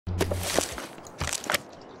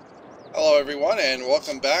Hello everyone and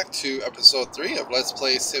welcome back to episode 3 of Let's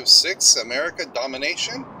Play Civ 6 America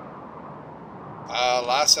Domination.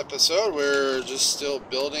 Last episode we're just still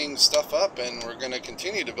building stuff up, and we're going to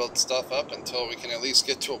continue to build stuff up until we can at least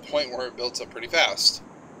get to a point where it builds up pretty fast.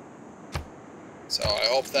 So I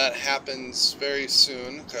hope that happens very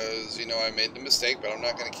soon, because you know I made the mistake, but I'm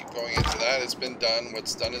not going to keep going into that. It's been done.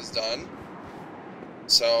 What's done is done.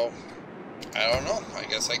 So I don't know. I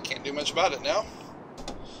guess I can't do much about it now.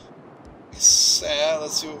 Sad.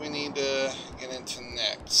 Let's see what we need to get into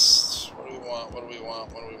next. What do we want? What do we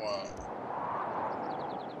want? What do we want?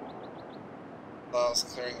 Allows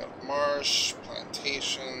clearing of marsh,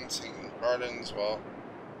 plantations, hanging gardens. Well,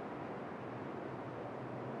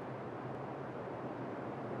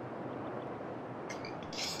 I can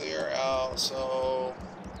clear out. So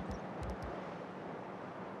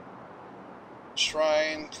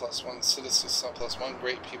shrine +1 citizen, +1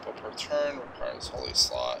 great people per turn, requires holy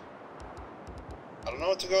slot. I don't know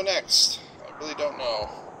what to go next. I really don't know.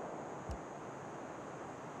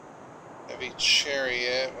 Heavy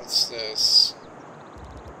chariot. What's this?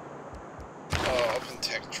 Oh, open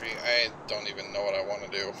tech tree. I don't even know what I want to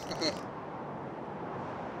do.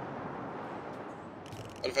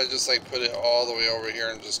 What if I just like put it all the way over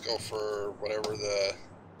here and just go for whatever the...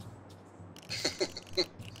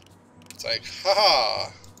 It's like,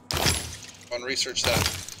 haha! Go and research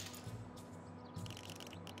that.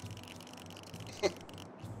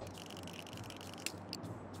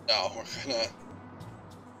 No, we're gonna...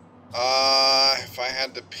 if I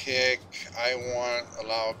had to pick, I want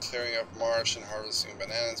allow clearing of marsh and harvesting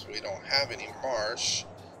bananas, but we don't have any marsh.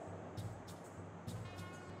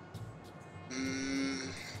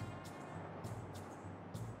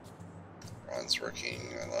 Bronze working,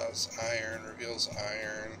 allows iron, reveals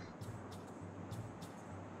iron.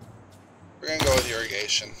 We're gonna go with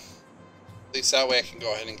irrigation. At least that way I can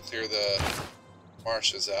go ahead and clear the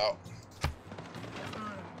marshes out.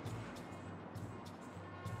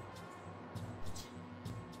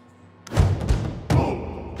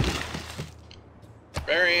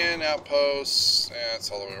 Barbarian outposts. Yeah,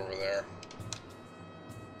 it's all the way over there.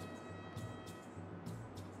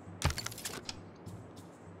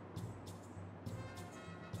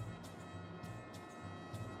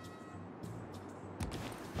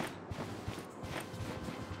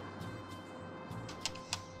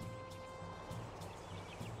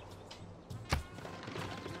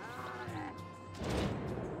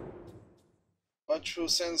 Much who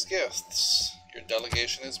sends gifts. Your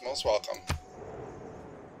delegation is most welcome.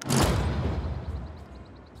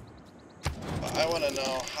 I want to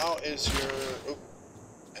know, how is your... Oop,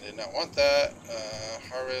 I did not want that.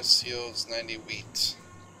 Harvest yields 90 wheat.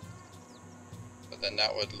 But then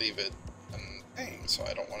that would leave it unpaying, so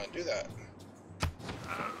I don't want to do that.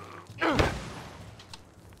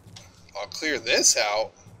 I'll clear this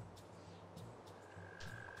out.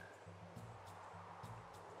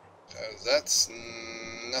 Because that's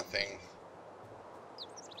nothing.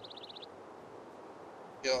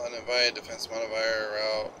 Heal uninvited, defense modifier,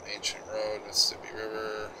 route, ancient road, Mississippi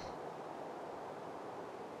River.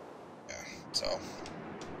 Yeah, so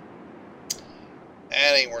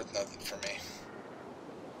that ain't worth nothing for me.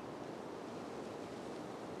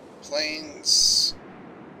 Plains.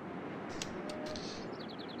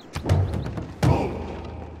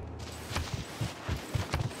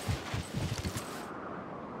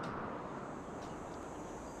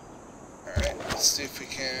 Alright, let's see if we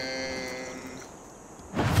can...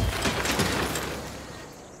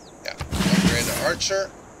 Archer.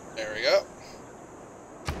 There we go.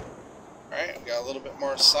 Alright, we got a little bit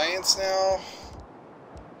more science now.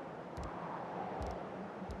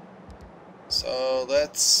 So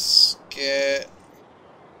let's get...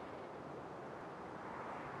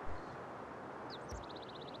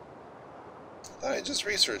 I thought I just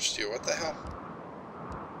researched you. What the hell?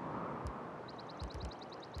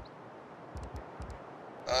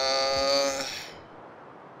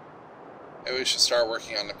 Maybe we should start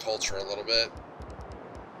working on the culture a little bit.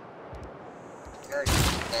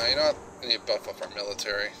 You know what? We need to buff up our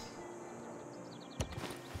military.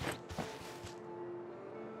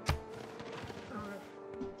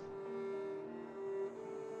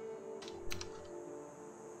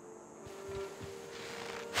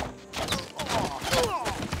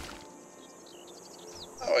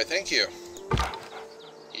 Oh, I thank you.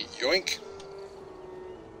 Yoink.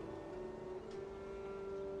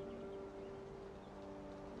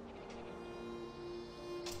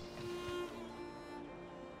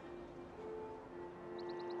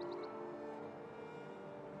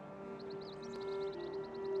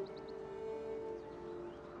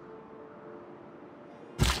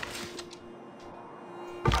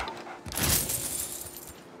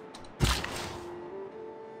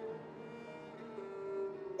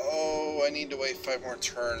 need to wait 5 more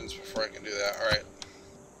turns before I can do that. Alright.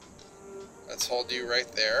 Let's hold you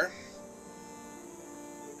right there.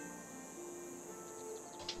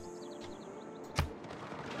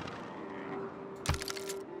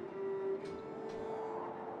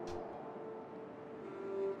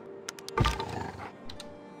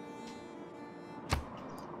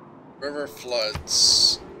 River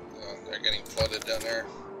floods. Oh, they're getting flooded down there.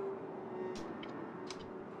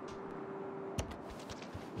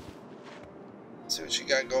 Let's see what you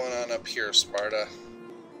got going on up here, Sparta.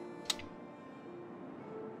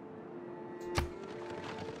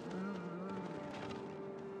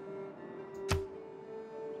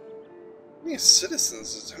 How many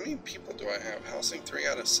citizens, how many people do I have? Housing 3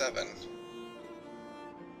 out of 7.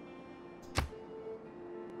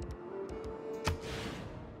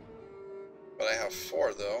 But I have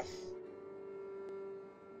 4 though.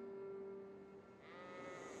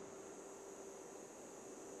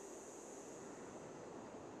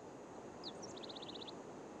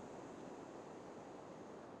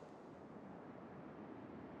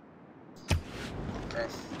 Okay.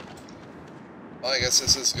 Well, I guess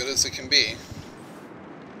this is as good as it can be.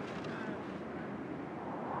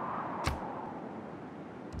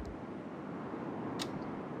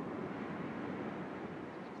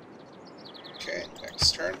 Okay,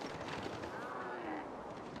 next turn.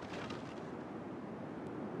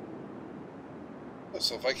 Oh,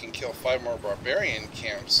 so if I can kill 5 more barbarian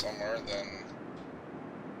camps somewhere, then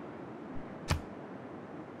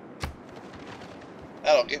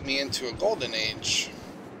that'll get me into a golden age.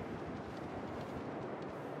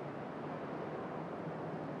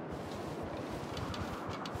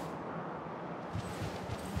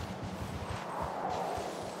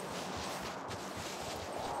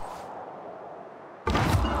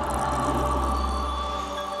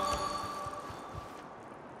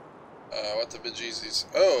 What the bejesus?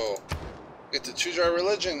 Oh, get to choose our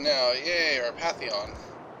religion now. Yay, our pantheon.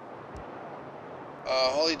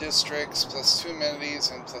 Holy districts, +2 amenities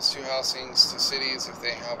and +2 housings to cities if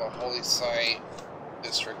they have a holy site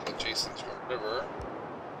district adjacent to a river.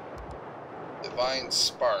 Divine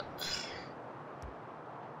spark.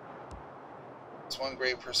 It's one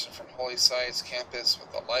great person from holy sites, campus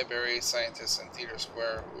with a library, scientists, and theater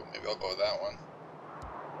square. Ooh, maybe I'll go with that one.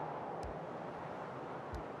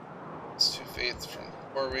 +2 faith from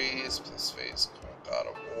quarries, plus faith from God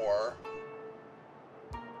of War.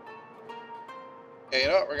 Okay, you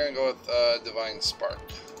know what? We're gonna go with Divine Spark.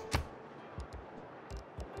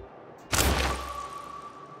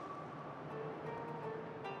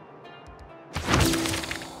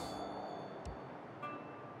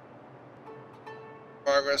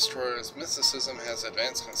 Progress towards mysticism has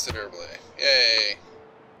advanced considerably. Yay!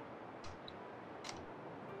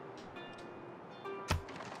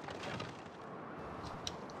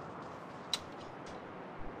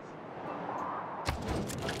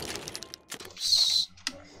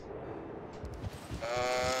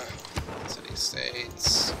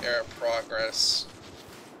 City-states, air progress.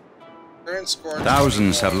 Current score 21.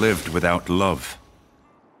 Thousands have lived without love.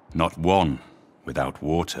 Not one without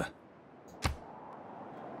water.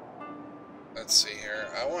 Let's see here.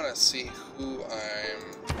 I want to see who I'm...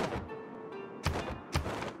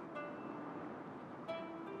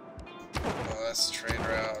 Oh, that's trade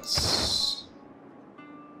routes.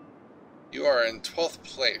 You are in 12th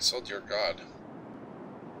place. Oh, dear God.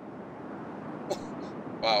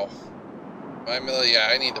 Wow. Yeah,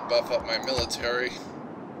 I need to buff up my military.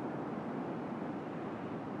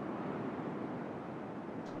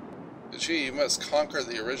 Gee, you must conquer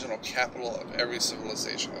the original capital of every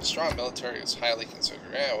civilization. A strong military is highly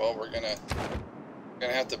considered. Yeah, well, we're gonna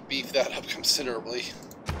have to beef that up considerably.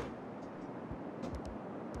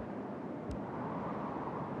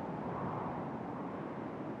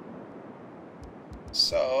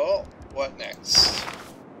 So, what next?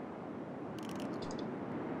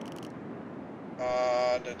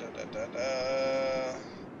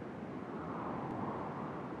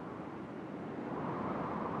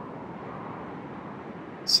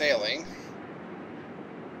 Sailing.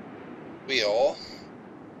 Wheel.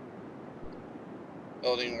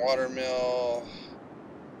 Building watermill.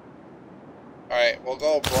 Alright, we'll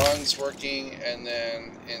go bronze working and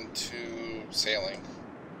then into sailing.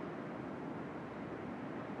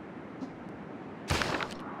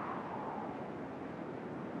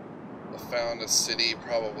 Found a city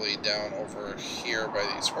probably down over here by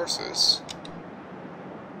these horses.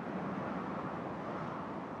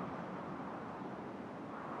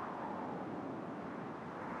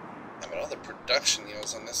 Yeah, but all the production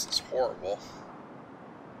yields on this is horrible.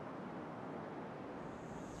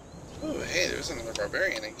 Ooh, hey, there's another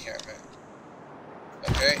barbarian encampment.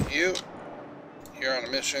 Okay, you you're on a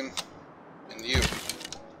mission. And you.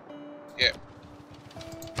 Yeah.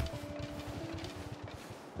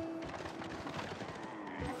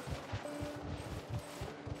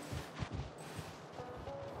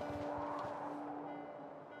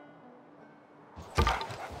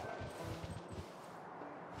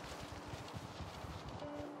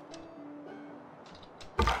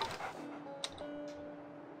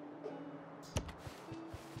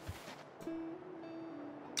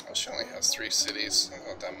 Oh, she only has 3 cities,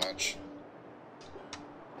 not that much.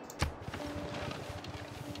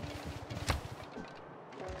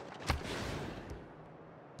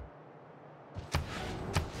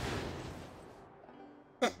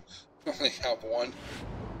 Only have 1.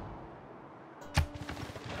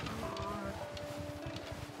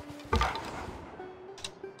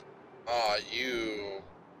 Ah, you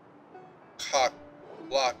cock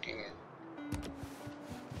blocking.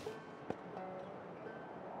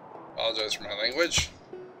 Apologize for my language.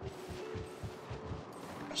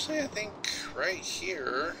 Actually, I think right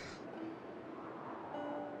here,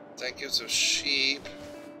 that gives us sheep.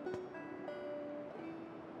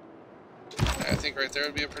 I think right there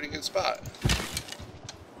would be a pretty good spot.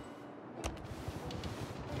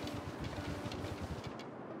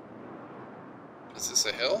 Is this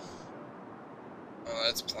a hill? Oh,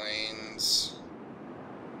 that's plains.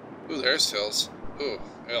 Ooh, there's hills. Ooh,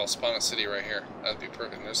 maybe I'll spawn a city right here. That'd be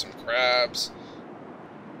perfect. There's some crabs.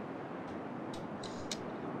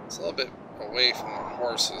 It's a little bit away from the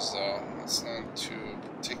horses, though. It's not too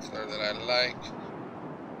particular that I like.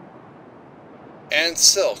 And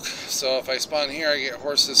silk. So if I spawn here, I get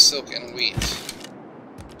horses, silk, and wheat.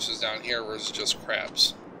 Which is down here where it's just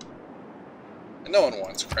crabs. And no one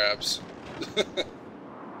wants crabs. Okay,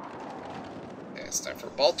 it's time for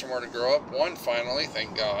Baltimore to grow up. 1 finally,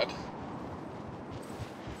 thank God.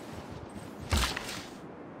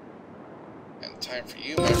 And time for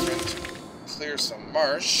you, my friend, to clear some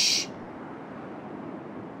marsh.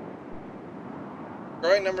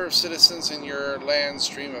 Growing number of citizens in your lands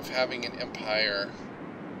dream of having an empire.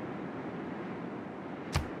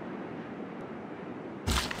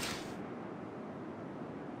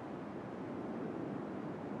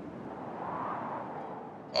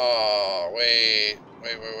 Oh, wait.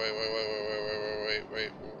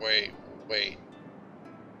 Wait.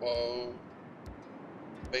 Whoa.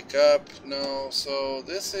 Wake up. No, so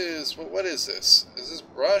this is... What is this? Is this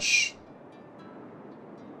brush?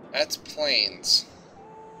 That's plains.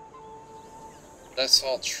 That's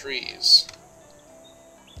all trees.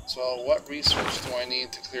 So what research do I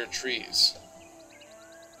need to clear trees?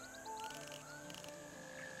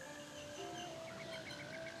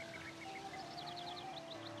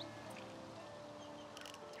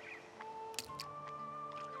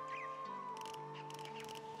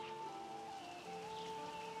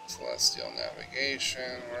 Celestial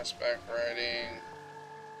navigation, horseback riding.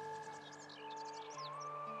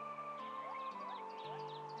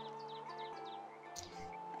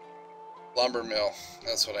 Lumber mill,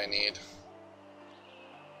 that's what I need.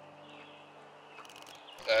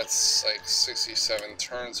 That's like 67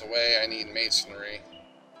 turns away. I need masonry.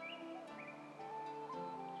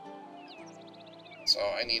 So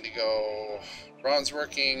I need to go bronze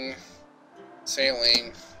working,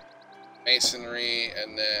 sailing, masonry,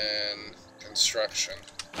 and then construction.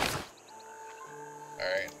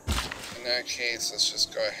 Alright, in that case, let's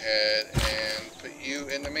just go ahead and put you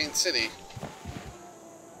in the main city.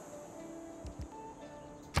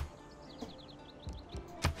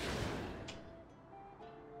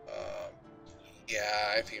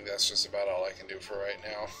 Yeah, I think that's just about all I can do for right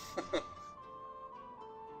now.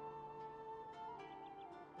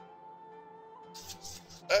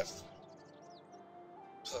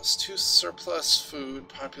 +2 surplus food,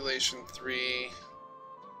 population 3.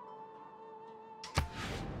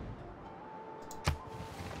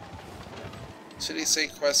 City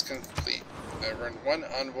state quest complete. I've earned 1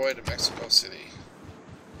 envoy to Mexico City.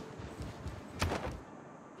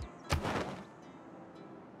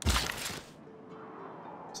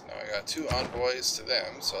 So now I got 2 envoys to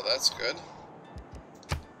them, so that's good.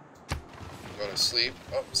 Go to sleep.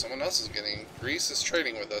 Oh, someone else is getting... Greece is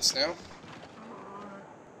trading with us now.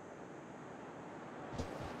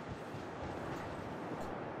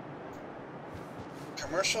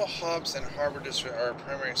 Commercial hubs and harbor district are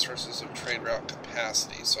primary sources of trade route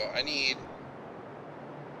capacity, so I need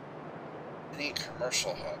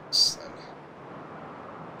commercial hubs then.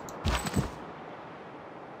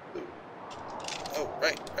 Ooh. Oh,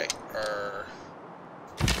 right.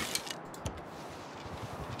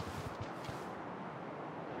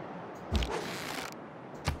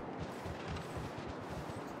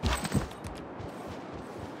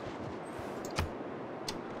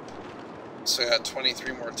 So I got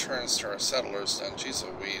 23 more turns to our settlers then. Jeez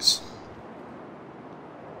Louise.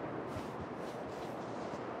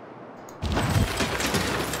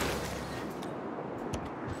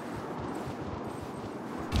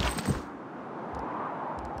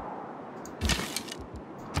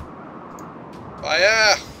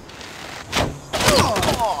 Fire!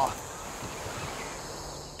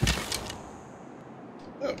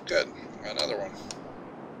 Oh, good. Got another one.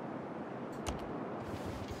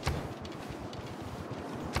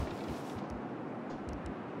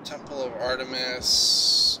 Temple of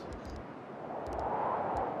Artemis.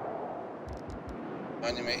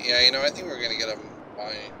 Monument. Yeah, you know, I think we're gonna get a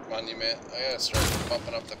monument. I gotta start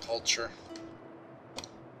bumping up the culture.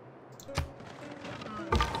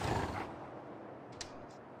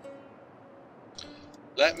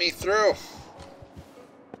 Let me through.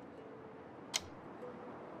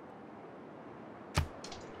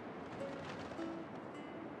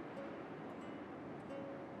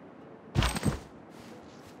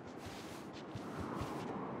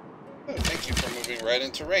 Oh, thank you for moving right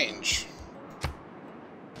into range.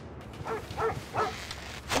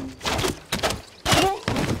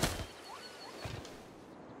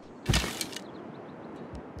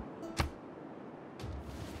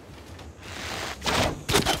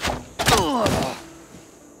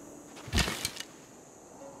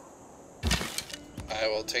 I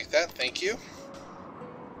will take that, thank you.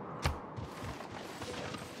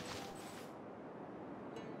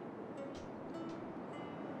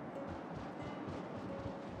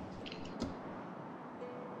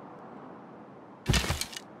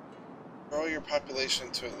 Grow your population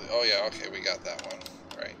to... Oh yeah, okay, we got that one.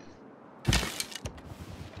 Right.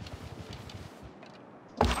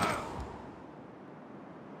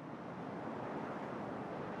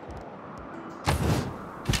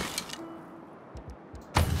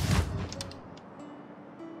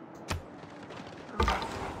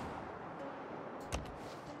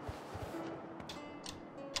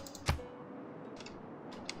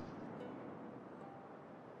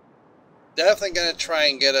 Definitely gonna try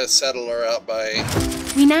and get a settler out by...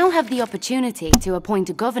 We now have the opportunity to appoint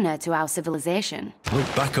a governor to our civilization.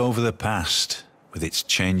 Look back over the past, with its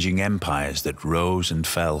changing empires that rose and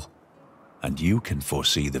fell. And you can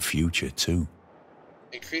foresee the future too.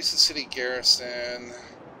 Increase the city garrison.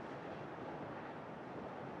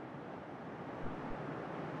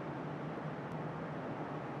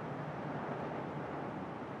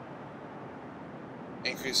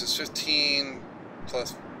 Increases 15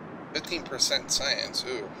 plus 15% science.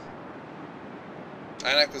 Ooh.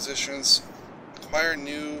 9 acquisitions. Acquire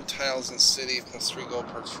new tiles in city plus 3 gold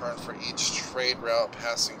per turn for each trade route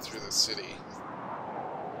passing through the city.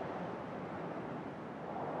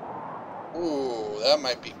 Ooh, that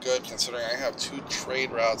might be good considering I have 2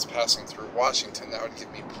 trade routes passing through Washington. That would give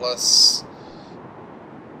me plus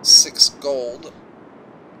 6 gold.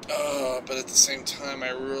 But at the same time,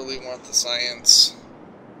 I really want the science.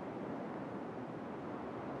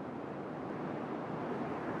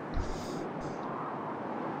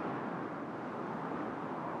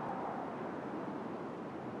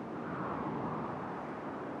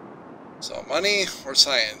 So, money or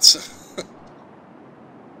science?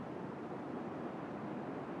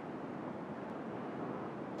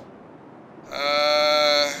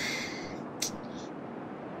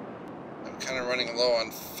 I'm kind of running low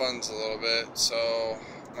on funds a little bit, so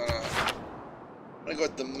I'm gonna go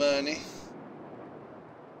with the money.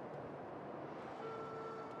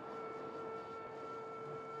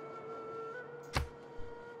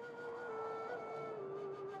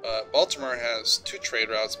 Baltimore has 2 trade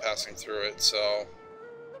routes passing through it, so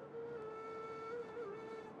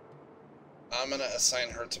I'm gonna assign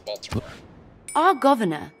her to Baltimore. Our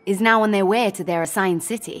governor is now on their way to their assigned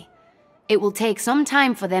city. It will take some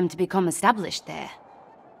time for them to become established there.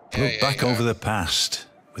 Look back over the past,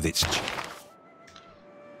 with its...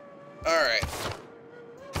 Alright.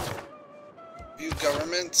 View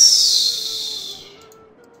governments.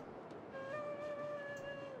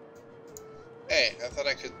 Hey, I thought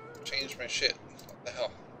I could change my shit. What the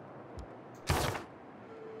hell?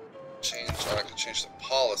 Oh, I can change the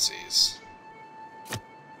policies.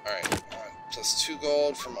 Alright, plus 2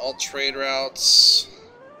 gold from all trade routes.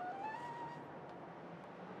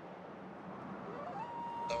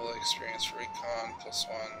 Double experience for recon, plus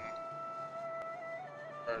 1.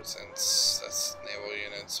 Partisans, that's naval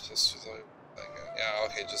units, plus 2. Yeah,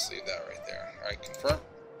 okay, just leave that right there. Alright, confirm.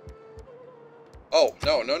 Oh,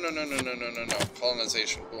 no.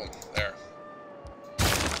 Colonization, boom, there. I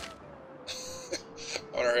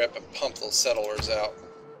want to hurry up and pump those settlers out.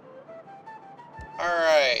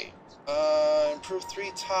 Alright. Improve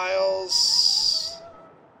 3 tiles.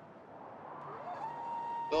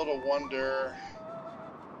 build a wonder.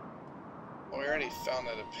 Well, we already found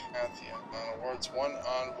that a Pantheon. Awards 1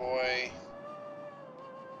 envoy.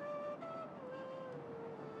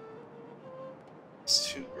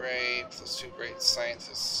 Plus 2 great, plus 2 great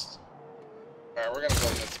scientists. Alright, we're gonna go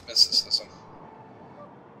with mysticism.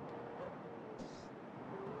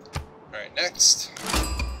 Alright, next.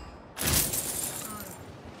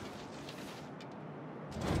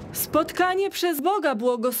 Spotkanie przez Boga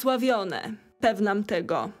błogosławione. Pewnam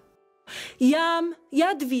tego.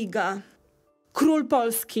 Jadwiga, król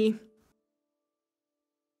Polski.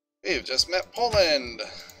 We've just met Poland.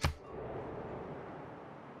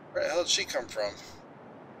 Where the hell did she come from?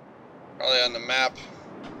 Probably on the map.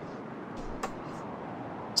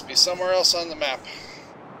 Must be somewhere else on the map.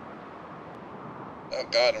 Oh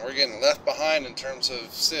god, and we're getting left behind in terms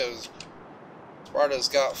of civs. Sparta's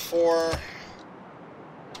got 4.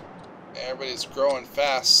 Everybody's growing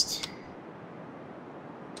fast.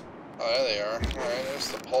 Oh, there they are. Alright, there's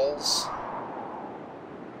the Poles.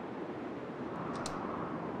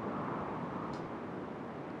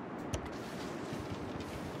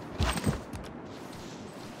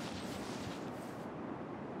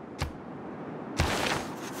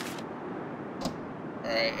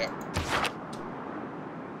 Alright, yeah.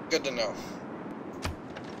 Good to know.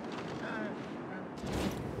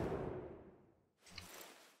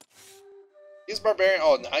 These barbarians.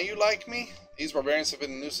 Oh, now you like me? These barbarians have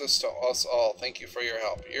been a nuisance to us all. Thank you for your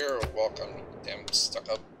help. You're welcome, damn stuck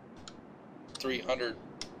up 300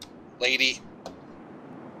 lady.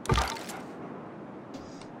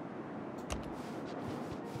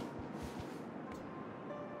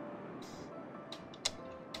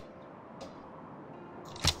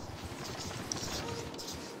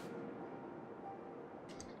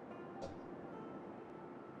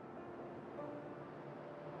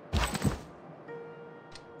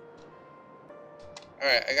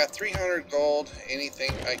 Alright, I got 300 gold. Anything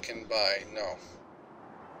I can buy? No.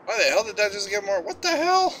 Why the hell did that just get more? What the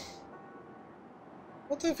hell?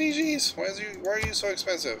 What the VGs? Why are you so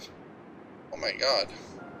expensive? Oh my god.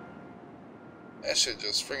 That shit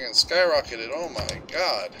just friggin' skyrocketed. Oh my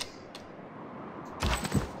god.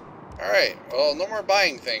 Alright, well, no more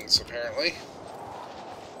buying things, apparently.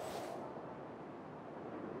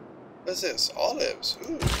 What is this? Olives.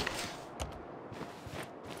 Ooh.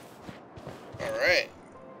 Alright.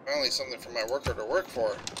 Finally something for my worker to work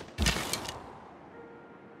for.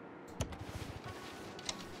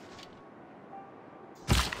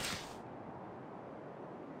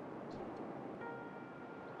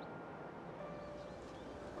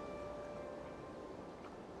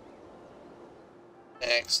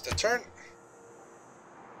 Next turn.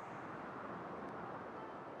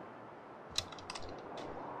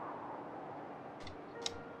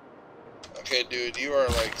 Okay, dude, you are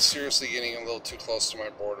like seriously getting a little too close to my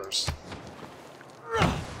borders.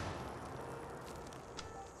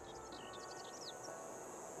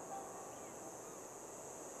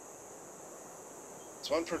 It's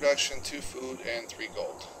 1 production, 2 food, and 3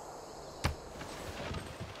 gold.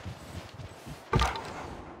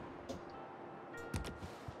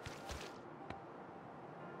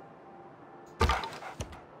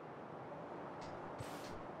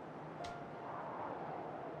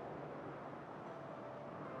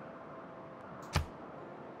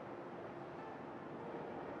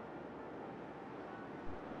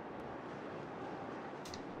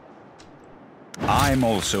 I'm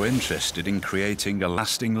also interested in creating a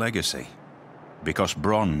lasting legacy, because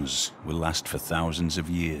bronze will last for thousands of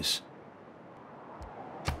years.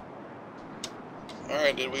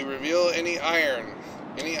 Alright, did we reveal any iron?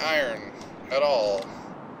 Any iron at all?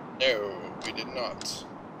 No, we did not.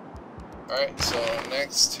 Alright, so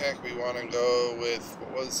next tech we want to go with,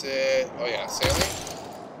 what was it? Oh yeah, sailing.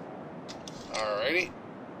 Alrighty.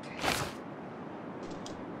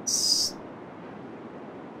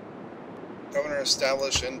 Governor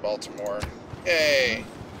established in Baltimore. Yay!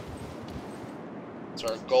 So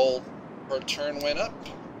our gold per turn went up.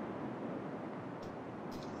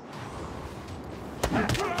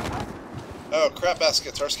 Oh, crap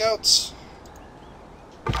baskets, our scouts!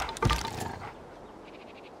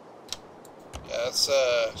 Yeah, let's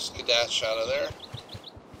skadash out of there.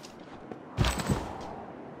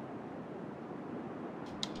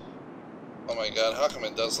 Oh my god, how come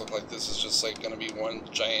it does look like this is just like gonna be one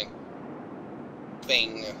giant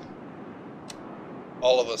thing?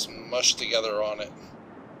 All of us mushed together on it.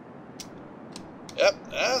 Yep,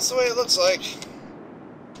 that's the way it looks like.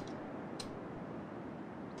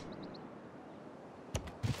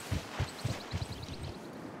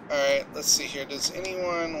 Alright, let's see here. Does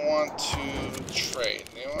anyone want to trade?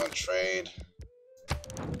 Anyone want to trade?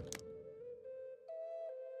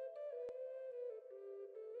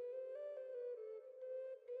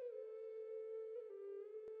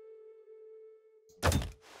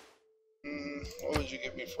 What would you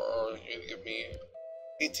give me for, or you'd give me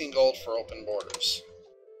 18 gold for open borders.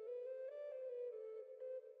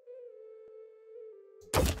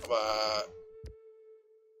 But,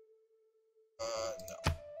 no.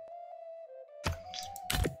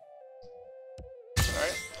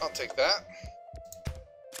 Alright, I'll take that.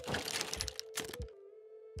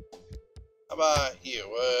 How about you?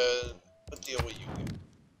 What deal will you give?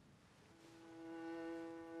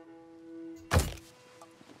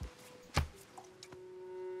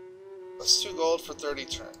 That's 2 gold for 30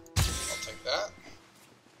 turn. I'll take that.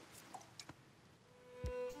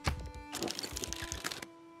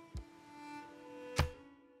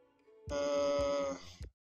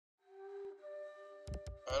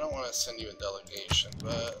 I don't want to send you a delegation,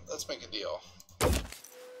 but let's make a deal.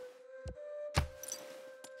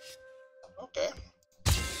 Okay.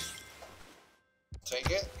 Take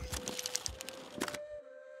it.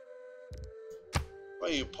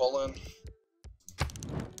 What are you pulling?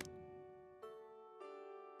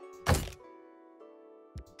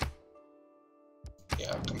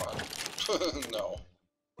 Yeah, come on. No.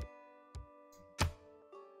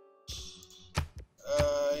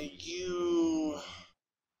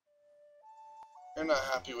 You're not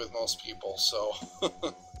happy with most people, so. But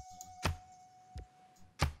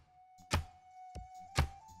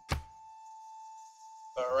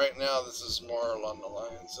right now, this is more along the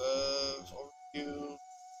lines of overview.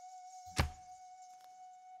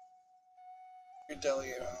 Your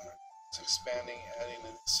delegate is expanding, adding a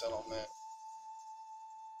new settlement.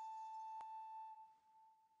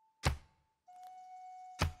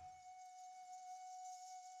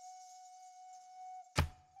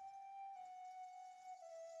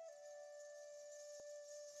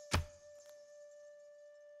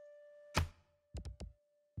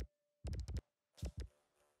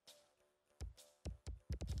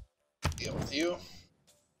 Deal with you.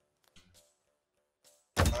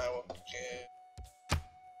 I will give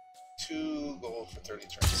 2 gold for 30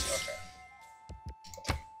 turns. Okay.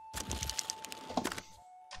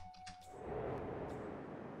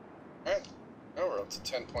 Alright. Now we're up to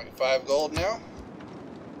 10.5 gold now.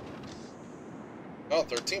 Oh,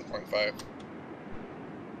 13.5.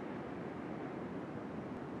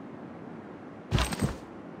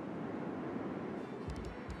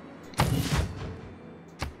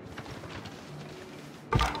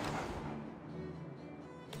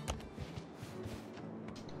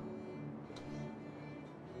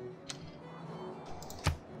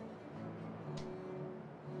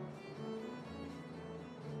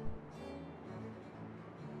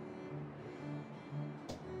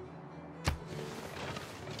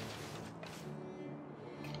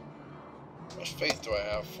 How much faith do I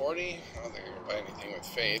have? 40? I don't think I can buy anything with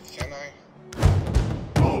faith, can I?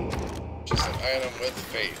 Just an item with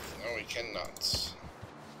faith. No, we cannot.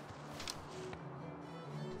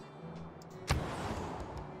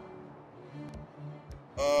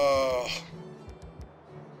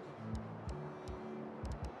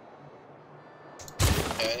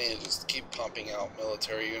 Yeah, I need to just keep pumping out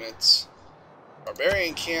military units.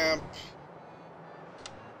 Barbarian camp.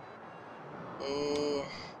 Ooh.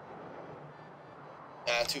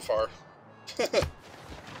 Nah, too far.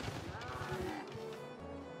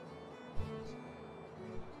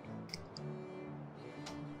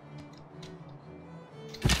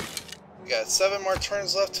 We got 7 more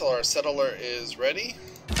turns left till our settler is ready.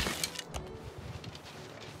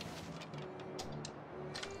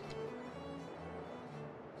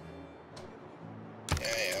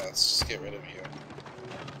 Yeah, let's just get rid of you.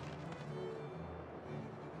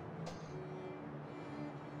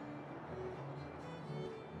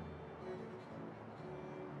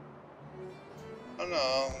 Oh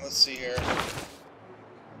no, let's see here.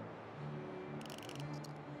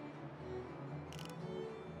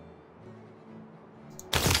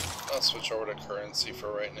 I'll switch over to currency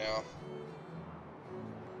for right now.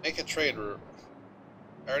 Make a trade route.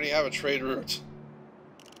 I already have a trade route.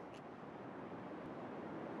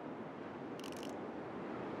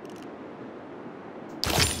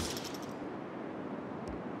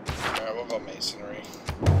 Alright, we'll go masonry.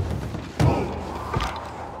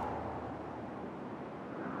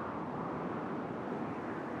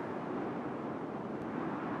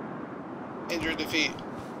 Injured defeat.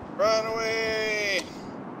 Run away!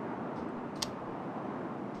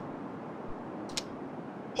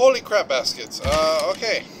 Holy crap baskets.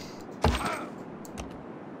 Okay.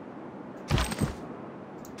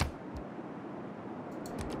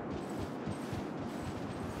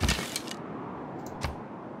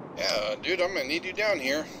 Yeah, dude, I'm gonna need you down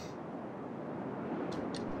here.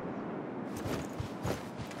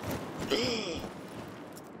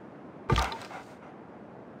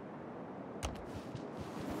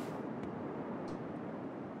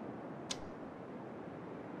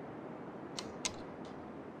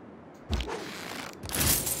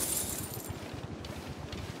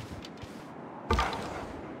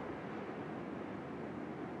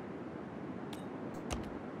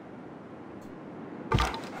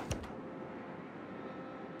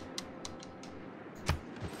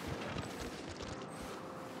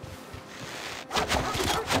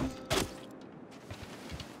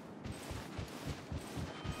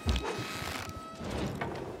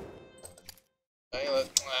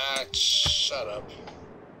 Shut up.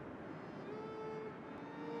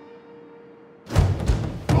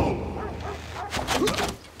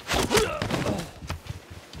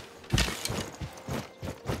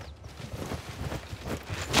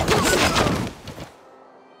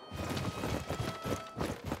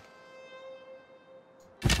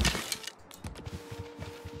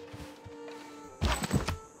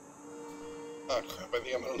 Oh crap, I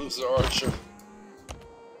think I'm gonna lose the archer.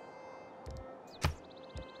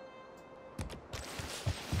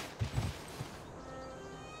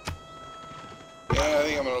 Yeah, I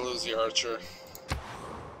think I'm gonna lose the archer.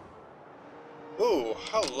 Ooh,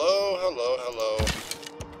 hello, hello, hello.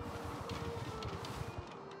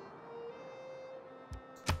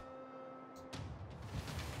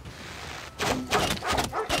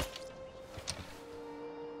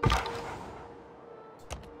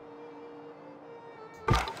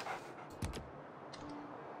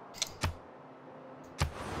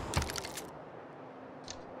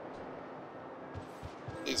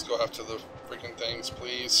 Please go after the freaking things,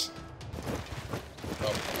 please.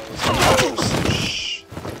 Oh, shh.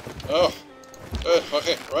 Oh,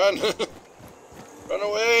 okay, run. Run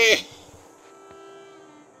away.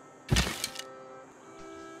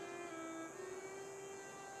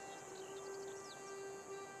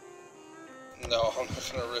 No, I'm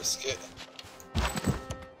not gonna risk it.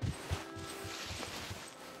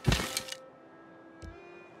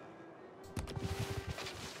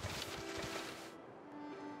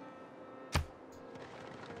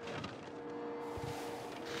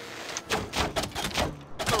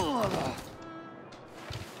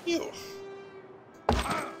 You.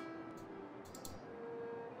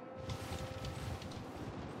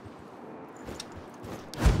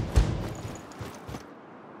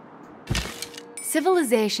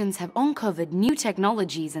 Civilizations have uncovered new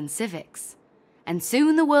technologies and civics, and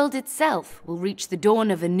soon the world itself will reach the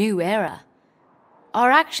dawn of a new era.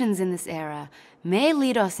 Our actions in this era may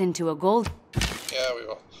lead us into a gold... Yeah, we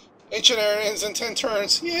will. Ancient Aryans in 10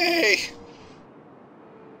 turns. Yay!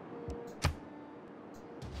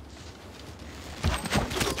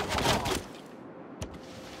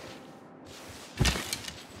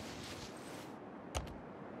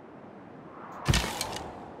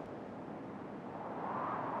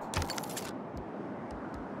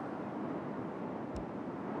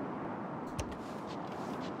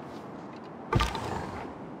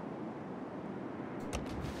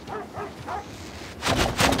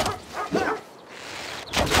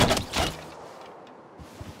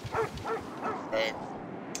 Right.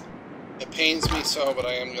 It pains me so, but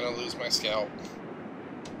I am going to lose my scout.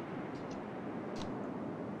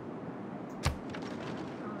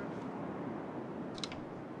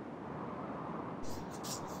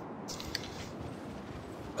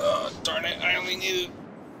 Oh, darn it, I only knew...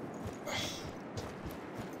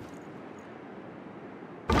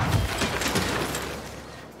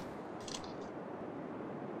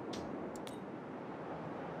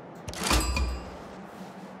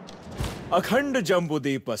 अखंड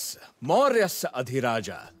जम्बुदीपस्य मौर्यस्य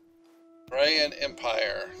अधिराजा. Rayan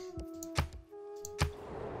Empire.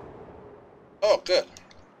 Oh, good.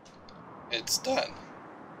 It's done.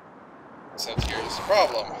 Except here's the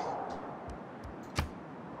problem.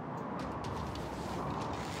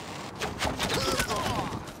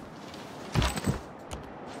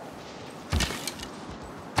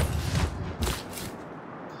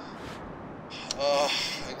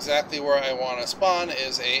 Exactly where I want to spawn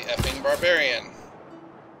is a effing barbarian.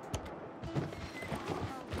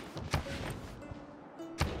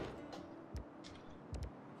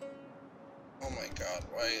 Oh my god,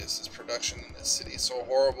 why is this production in this city so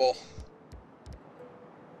horrible?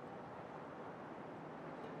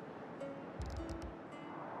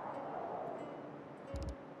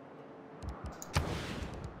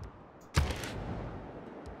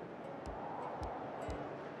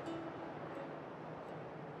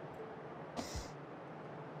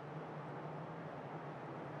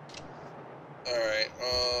 Alright,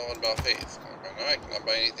 what about faith? No, I cannot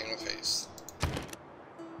buy anything with faith.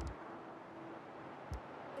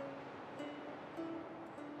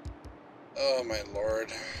 Oh my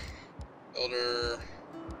lord. Builder.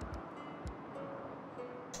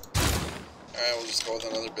 Alright, we'll just go with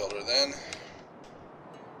another builder then.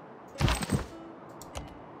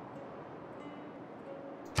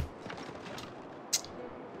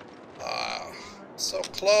 Ah, so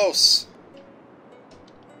close.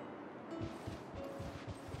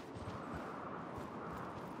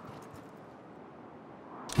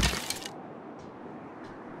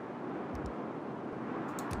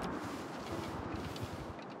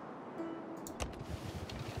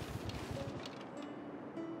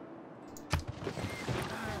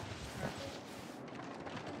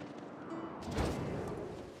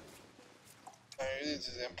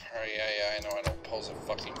 to the Empire. Yeah, I know I don't pose a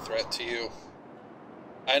fucking threat to you.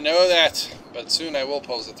 I know that, but soon I will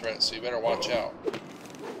pose a threat, so you better watch out.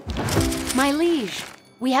 My liege,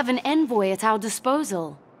 we have an envoy at our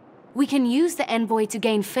disposal. We can use the envoy to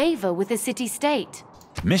gain favor with the city-state.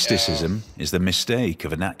 Mysticism is the mistake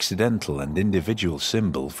of an accidental and individual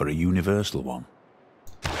symbol for a universal one.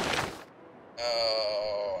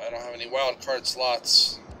 Oh, I don't have any wild card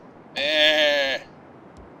slots. Eh.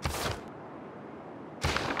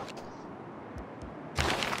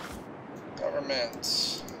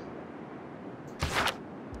 Government.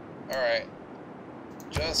 Alright.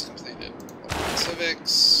 Just completed.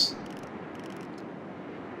 Civics.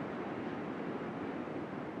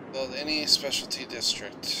 Build any specialty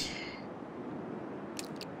district.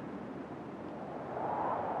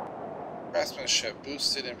 Craftsmanship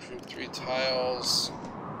boosted, improved 3 tiles.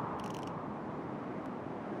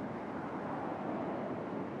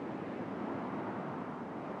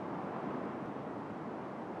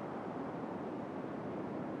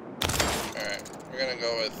 Alright, we're gonna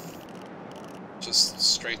go with just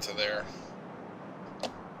straight to there.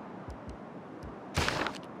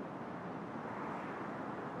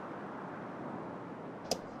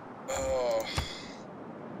 Oh.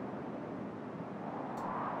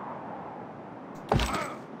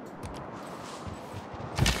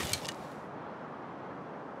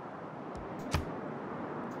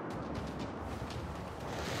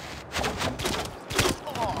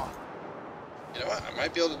 You know what? I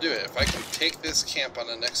might be able to do it. If I can take this camp on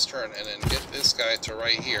the next turn and then get this guy to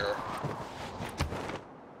right here.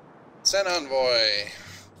 Send envoy.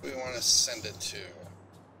 Who do we want to send it to?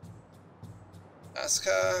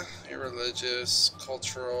 Aska, irreligious,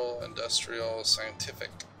 cultural, industrial, scientific.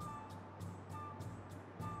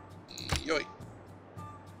 Yoy.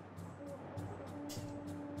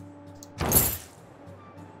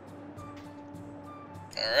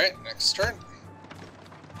 Alright, next turn.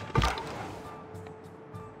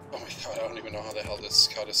 Oh my god, I don't even know how the hell this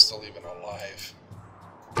scout is still even alive.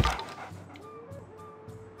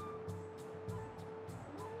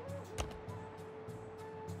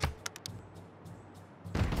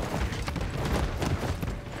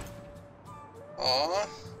 Aw,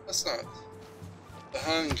 that's not... The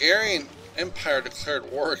Hungarian Empire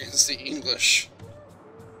declared war against the English.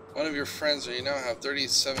 One of your friends, or you now have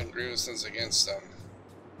 37 grievances against them.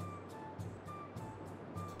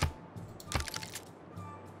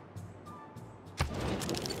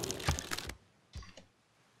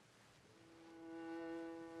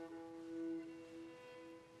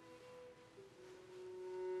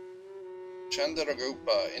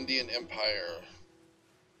 Chandragupta, Indian Empire.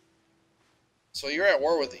 So you're at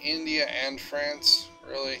war with India and France?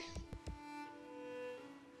 Really?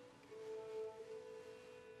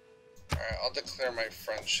 Alright, I'll declare my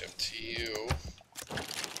friendship to you.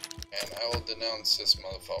 And I will denounce this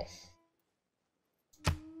motherfucker.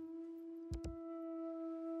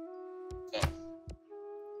 No.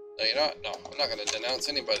 No, you're not. No, I'm not going to denounce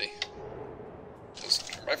anybody.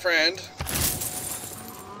 Just you're my friend.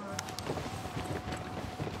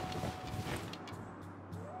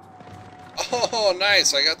 Oh,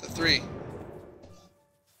 nice! I got the 3.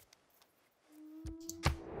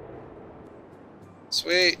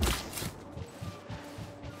 Sweet.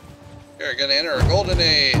 You're gonna enter a golden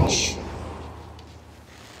age. The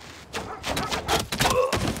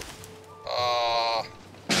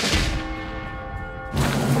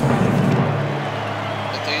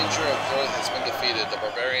danger of growth has been defeated. The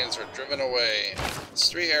barbarians are driven away. It's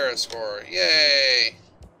 3 era score. Yay!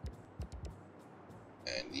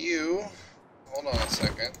 And you... Hold on a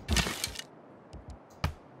second.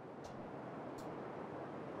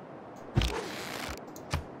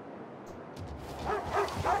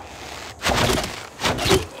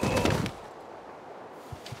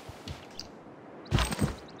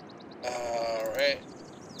 Alright.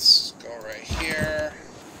 Let's go right here.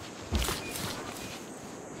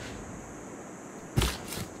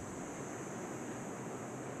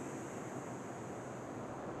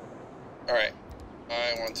 Alright.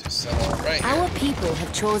 I want to settle right here. Our people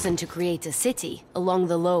have chosen to create a city along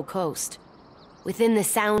the low coast, within the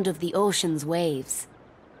sound of the ocean's waves.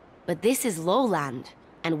 But this is lowland,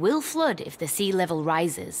 and will flood if the sea level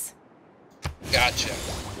rises. Gotcha.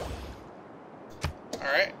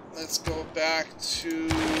 Alright, let's go back to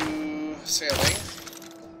sailing.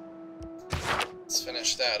 Let's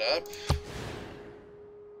finish that up.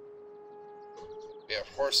 We have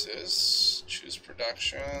horses. Choose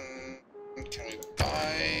production. Can we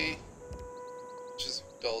buy... Just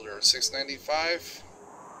builder, 695?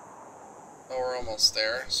 Oh, we're almost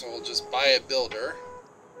there, so we'll just buy a builder.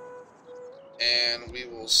 And we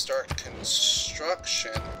will start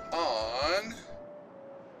construction on...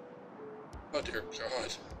 Oh dear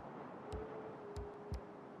God.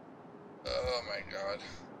 Oh my God.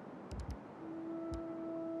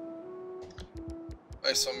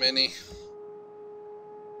 Why so many?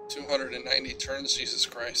 290 turns, Jesus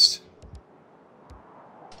Christ.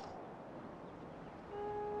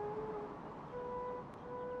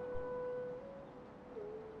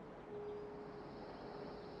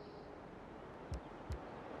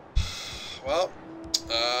 Well,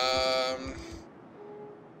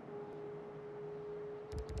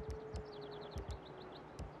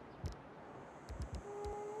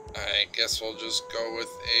 I guess we'll just go with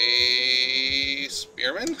a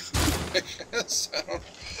spearman. I guess I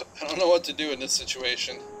don't know what to do in this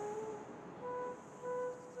situation.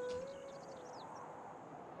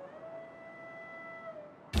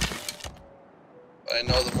 But I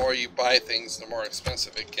know the more you buy things, the more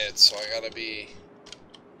expensive it gets. So I got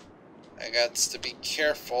to be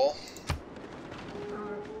careful.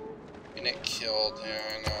 Unit killed. Yeah,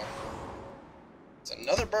 I know. It's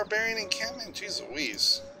another barbarian encampment. Jeez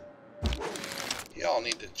Louise. Y'all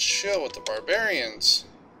need to chill with the barbarians.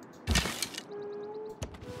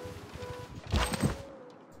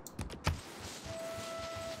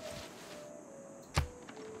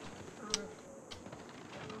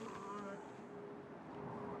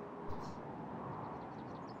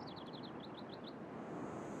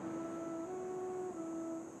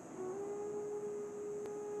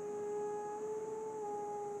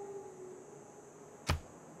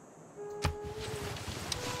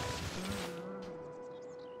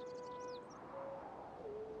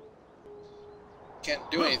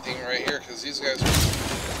 Can't do anything right here because these guys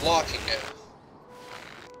are blocking it.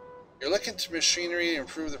 You're looking to machinery to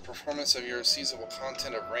improve the performance of your seizable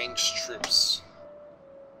content of ranged troops.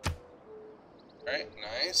 Alright,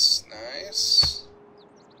 nice, nice.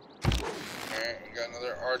 Alright, we got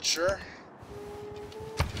another archer.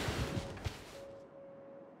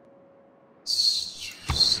 It's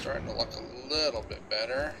starting to look a little bit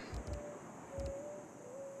better.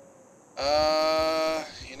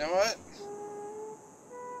 You know what?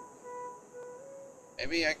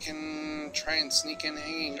 Maybe I can try and sneak in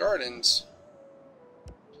Hanging Gardens.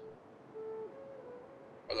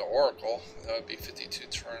 Or the Oracle. That would be 52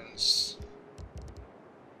 turns.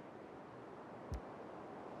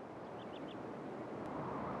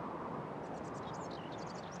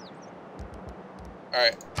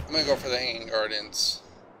 Alright, I'm gonna go for the Hanging Gardens.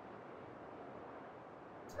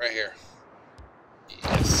 Right here.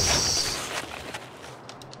 Yes.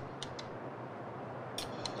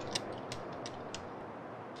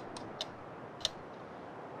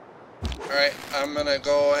 Alright, I'm gonna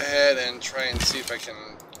go ahead and try and see if I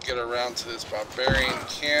can get around to this barbarian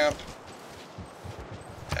camp.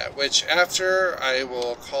 At which, after, I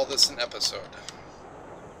will call this an episode.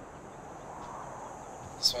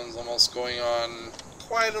 This one's almost going on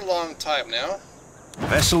quite a long time now.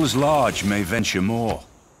 Vessels large may venture more.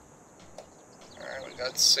 Alright, we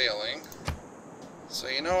got sailing. So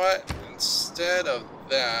you know what? Instead of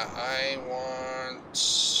that, I want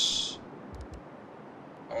to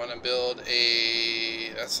build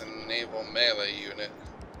that's a naval melee unit.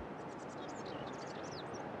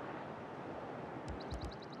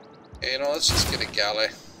 Okay, you know, let's just get a galley.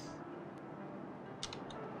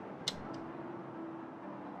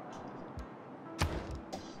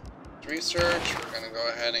 Research, we're gonna go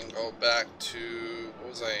ahead and go back to,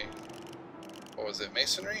 what was it,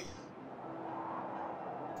 masonry?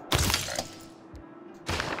 Okay.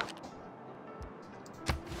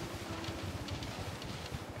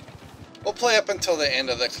 We'll play up until the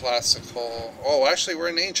end of the classical, oh actually we're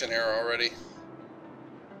in ancient era already.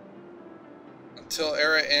 Until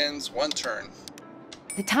era ends, 1 turn.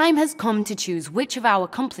 The time has come to choose which of our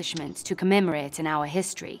accomplishments to commemorate in our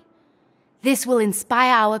history. This will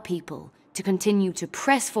inspire our people to continue to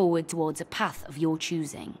press forward towards a path of your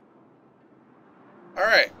choosing.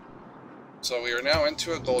 Alright, so we are now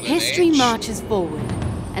into a golden History age. marches forward,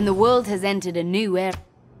 and the world has entered a new era.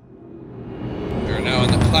 We are now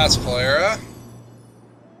in the classical era.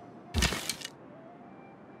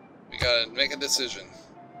 We gotta make a decision.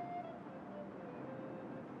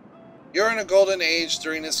 You're in a golden age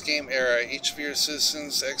during this game era. Each of your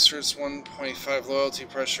citizens exerts 1.5 loyalty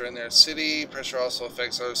pressure in their city. Pressure also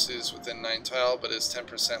affects other cities within 9 tile, but is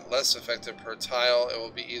 10% less effective per tile. It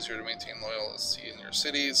will be easier to maintain loyalty in your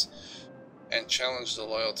cities and challenge the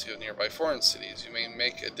loyalty of nearby foreign cities. You may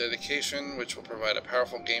make a dedication, which will provide a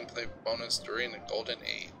powerful gameplay bonus during the golden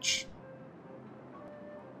age.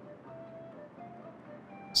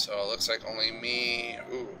 So it looks like only me.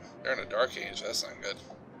 Ooh, they're in a dark age. That's not good.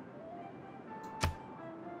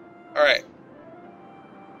 Alright.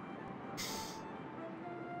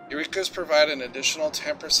 Eureka's provide an additional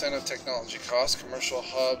 10% of technology costs. Commercial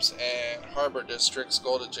hubs and harbor districts,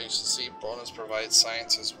 gold adjacency bonus provides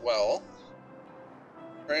science as well.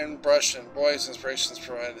 Brand, brush, and boys inspirations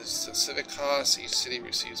provided civic costs. Each city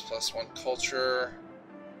receives +1 culture.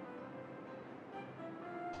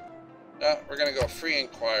 No, we're gonna go free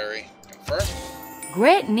inquiry. Confirm.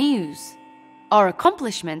 Great news! Our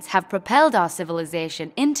accomplishments have propelled our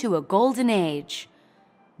civilization into a golden age.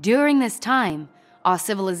 During this time, our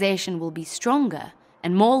civilization will be stronger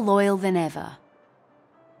and more loyal than ever.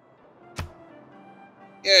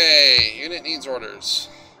 Yay! Unit needs orders.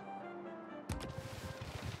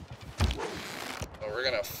 So we're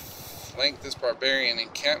gonna flank this barbarian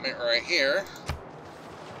encampment right here.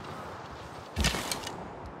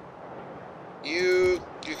 You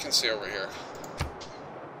can stay over here.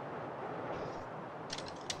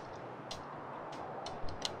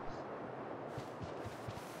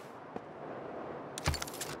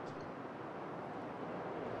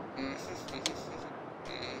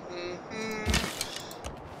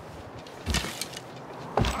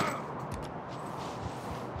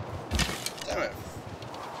 Damn it.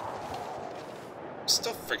 I'm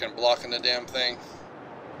still freaking blocking the damn thing.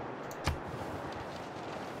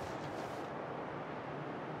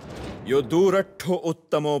 Yoduratto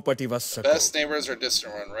uttamo pativassako. Best neighbors are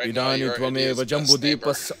distant one, right? Now Idani you're India's tvameva best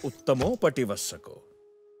neighbor. jambudipassa uttamo pativassako.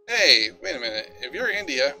 Hey, wait a minute. If you're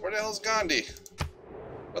India, where the hell's Gandhi?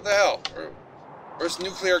 What the hell? Where's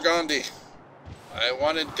nuclear Gandhi? I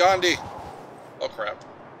wanted Gandhi. Oh crap.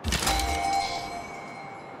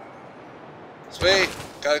 Sweet.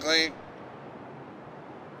 Got it clean.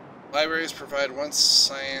 Libraries provide 1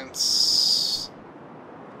 science.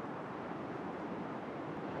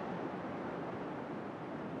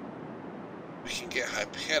 We can get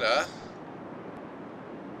Hypera.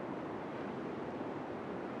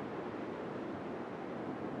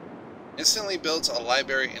 Instantly builds a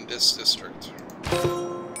library in this district.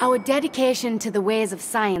 Our dedication to the ways of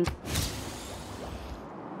science.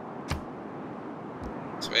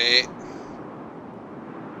 Sweet.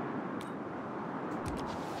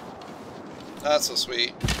 Not so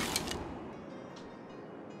sweet.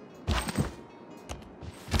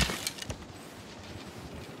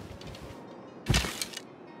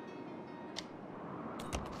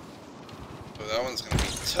 So that one's gonna be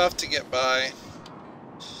tough to get by.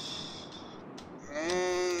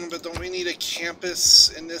 But don't we need a campus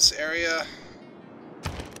in this area?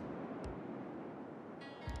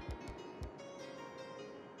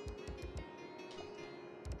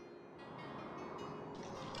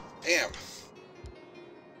 Damn.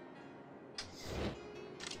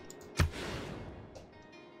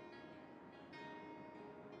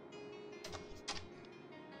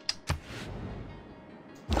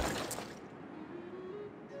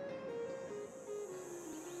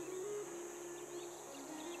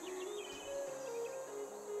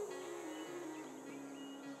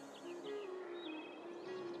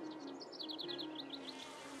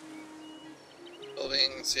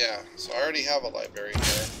 Buildings, yeah. So I already have a library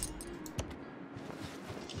here.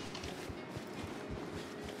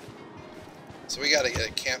 So we gotta get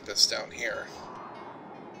a campus down here.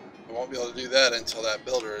 We won't be able to do that until that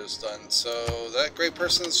builder is done. So that great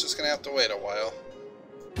person is just gonna have to wait a while.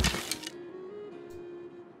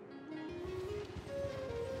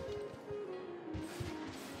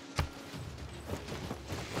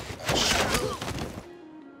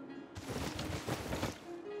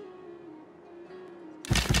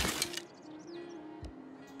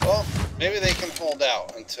 Well, maybe they can hold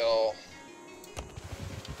out until...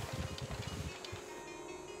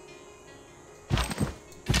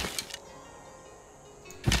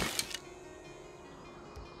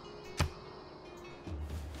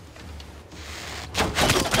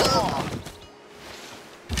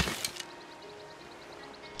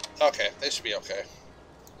 Okay, they should be okay.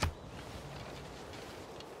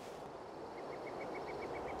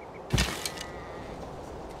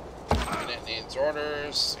 Unit needs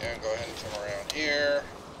orders. Yeah, go ahead and come around here.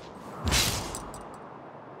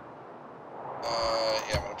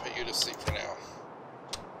 Yeah, I'm gonna put you to sleep for now.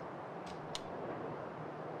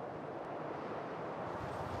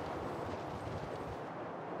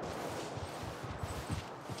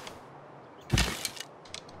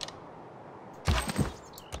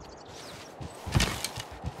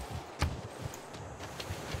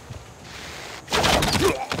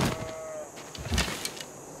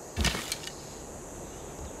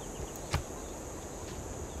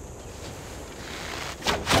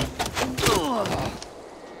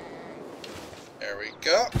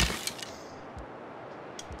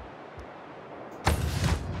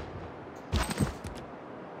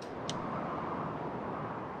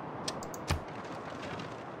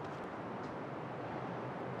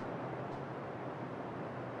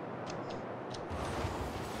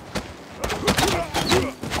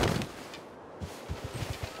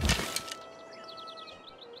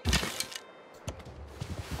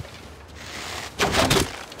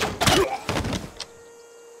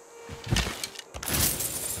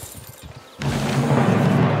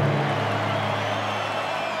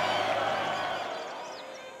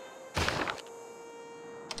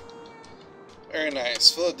 Very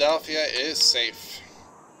nice. Philadelphia is safe.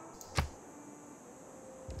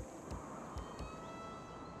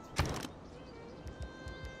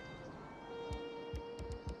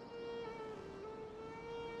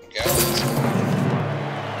 Gallons.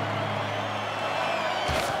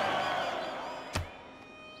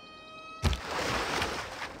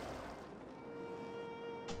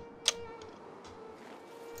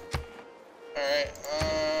 Alright,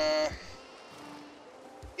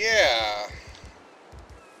 yeah.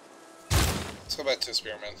 Let's go back to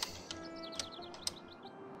Spearman.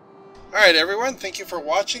 Alright everyone, thank you for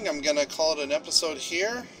watching. I'm going to call it an episode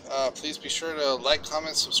here. Please be sure to like,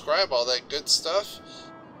 comment, subscribe, all that good stuff.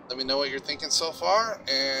 Let me know what you're thinking so far,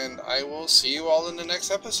 and I will see you all in the next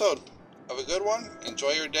episode. Have a good one,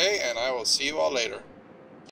 enjoy your day, and I will see you all later.